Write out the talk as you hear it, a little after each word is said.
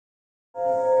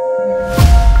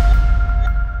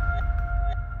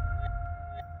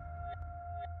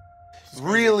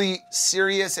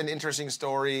serious and interesting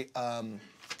story.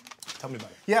 Tell me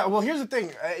about it. Yeah, well, here's the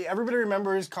thing. Everybody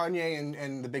remembers Kanye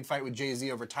and the big fight with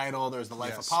Jay-Z over Tidal. There's the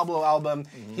Life of Pablo album.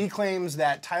 He claims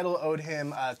that Tidal owes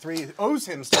him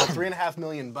still $3.5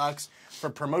 million for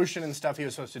promotion and stuff he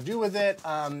was supposed to do with it.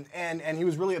 And he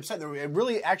was really upset.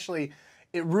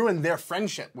 It ruined their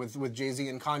friendship with Jay-Z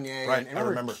and Kanye. Right, and I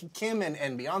remember. Kim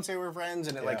and Beyonce were friends,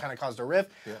 and it kind of caused a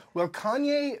rift. Yeah. Well,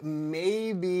 Kanye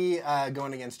may be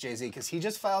going against Jay-Z because he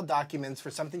just filed documents for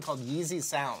something called Yeezy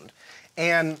Sound.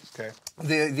 And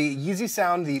the Yeezy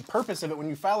Sound, the purpose of it, when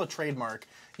you file a trademark,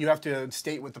 you have to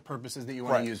state what the purpose is that you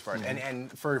want to use for it.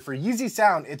 And for Yeezy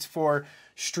Sound, it's for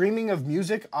streaming of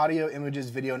music, audio, images,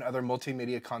 video, and other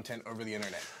multimedia content over the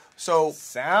internet. So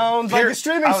sounds like a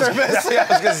streaming service. Yeah,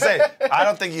 I was gonna say, I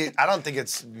don't think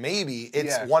it's maybe.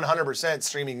 It's 100%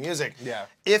 streaming music. Yeah.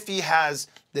 If he has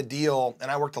the deal,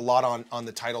 and I worked a lot on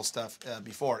the Tidal stuff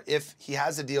before. If he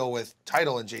has the deal with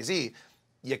Tidal and Jay-Z,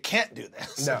 you can't do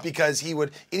this because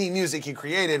any music he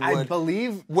created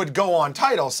would go on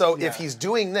Tidal. So if he's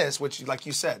doing this, which, like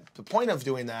you said, the point of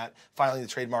doing that, filing the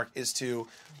trademark, is to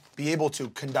be able to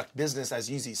conduct business as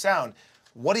Yeezy Sound.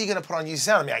 What are you going to put on Yeezy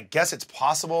Sound? I mean, I guess it's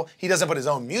possible. He doesn't put his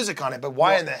own music on it, but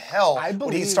why in the hell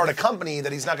would he start a company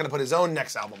that he's not going to put his own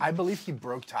next album on? I believe he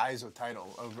broke ties with Tidal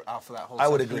off of that whole I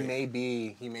would agree. He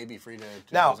may be free to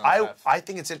now, do his own stuff. I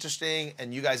think it's interesting,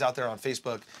 and you guys out there on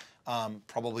Facebook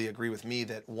probably agree with me,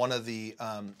 that one of the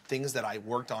things that I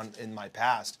worked on in my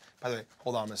past, by the way,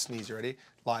 hold on, I'm going to sneeze. You ready?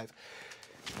 Live.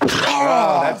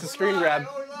 Oh, that's a screen grab.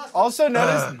 Also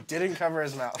notice, didn't cover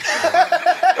his mouth.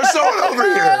 There's someone over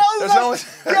here. There's no one.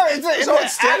 Yeah, it's an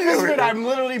standing over here. I'm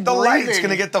literally breathing. The light's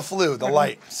gonna get the flu. The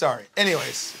light. Sorry.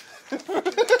 Anyways.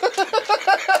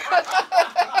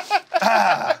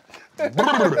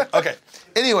 Okay.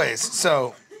 Anyways,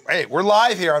 so hey, we're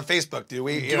live here on Facebook, dude.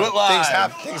 We do it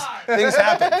live. Things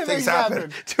happen. Things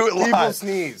happen. Do it live. People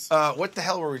sneeze. What the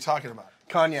hell were we talking about?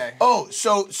 Kanye. Oh,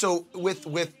 so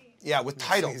with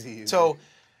Tidal. So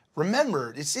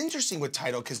remember, it's interesting with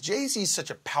Tidal because Jay-Z's such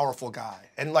a powerful guy.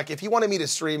 And like if he wanted me to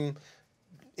stream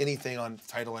anything on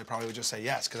Tidal, I probably would just say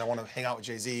yes, because I want to hang out with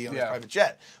Jay-Z on his private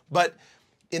jet. But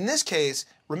in this case,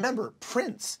 remember,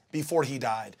 Prince, before he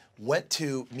died, went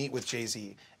to meet with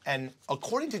Jay-Z. And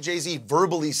according to Jay-Z,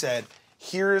 verbally said,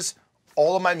 here's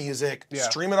all of my music,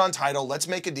 stream it on Tidal, let's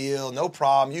make a deal, no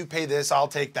problem, you pay this, I'll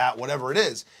take that, whatever it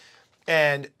is.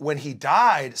 And when he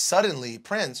died, suddenly,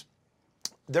 Prince,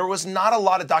 there was not a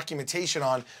lot of documentation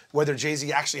on whether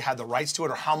Jay-Z actually had the rights to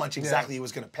it or how much exactly he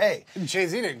was going to pay.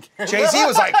 Jay-Z didn't care. Jay-Z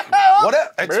was like,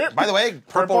 by the way,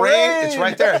 Purple Rain, it's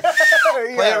right there.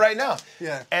 Play it right now.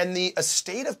 Yeah. And the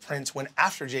estate of Prince went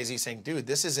after Jay-Z saying, dude,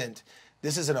 this isn't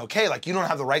okay. Like, you don't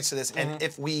have the rights to this. And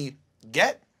if we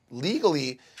get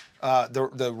legally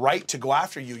the right to go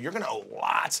after you, you're going to owe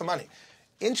lots of money.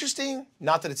 Interesting,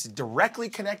 not that it's directly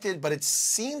connected, but it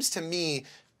seems to me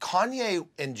Kanye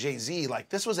and Jay-Z, like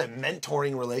this was a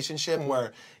mentoring relationship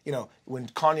where, you know, when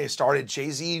Kanye started,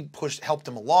 Jay-Z helped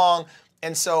him along.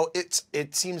 And so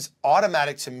it seems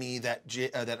automatic to me that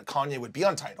that Kanye would be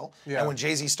on Tidal, and when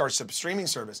Jay-Z starts a streaming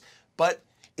service. But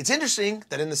it's interesting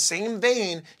that in the same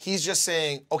vein, he's just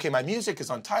saying, okay, my music is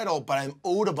on Tidal, but I'm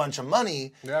owed a bunch of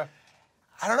money. Yeah.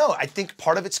 I don't know. I think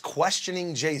part of it's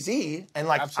questioning Jay-Z, and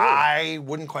like I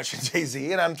wouldn't question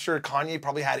Jay-Z, and I'm sure Kanye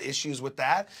probably had issues with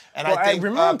that, and I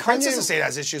think Prince's estate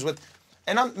has issues with,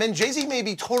 and Jay-Z may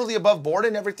be totally above board,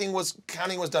 and everything was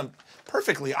done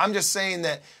perfectly. I'm just saying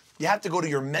that you have to go to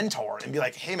your mentor and be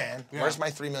like, hey man, where's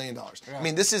my $3 million? I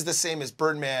mean, this is the same as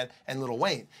Birdman and Lil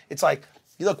Wayne. It's like,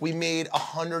 look, we made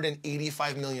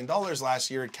 $185 million last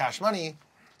year in cash money.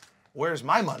 Where's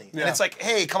my money? And it's like,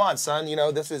 hey, come on, son, you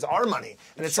know, this is our money.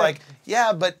 And it's like,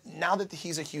 yeah, but now that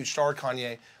he's a huge star,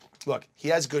 Kanye, look, he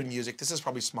has good music. This is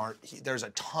probably smart. There's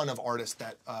a ton of artists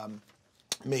that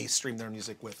may stream their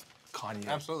music with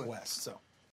Kanye West. So.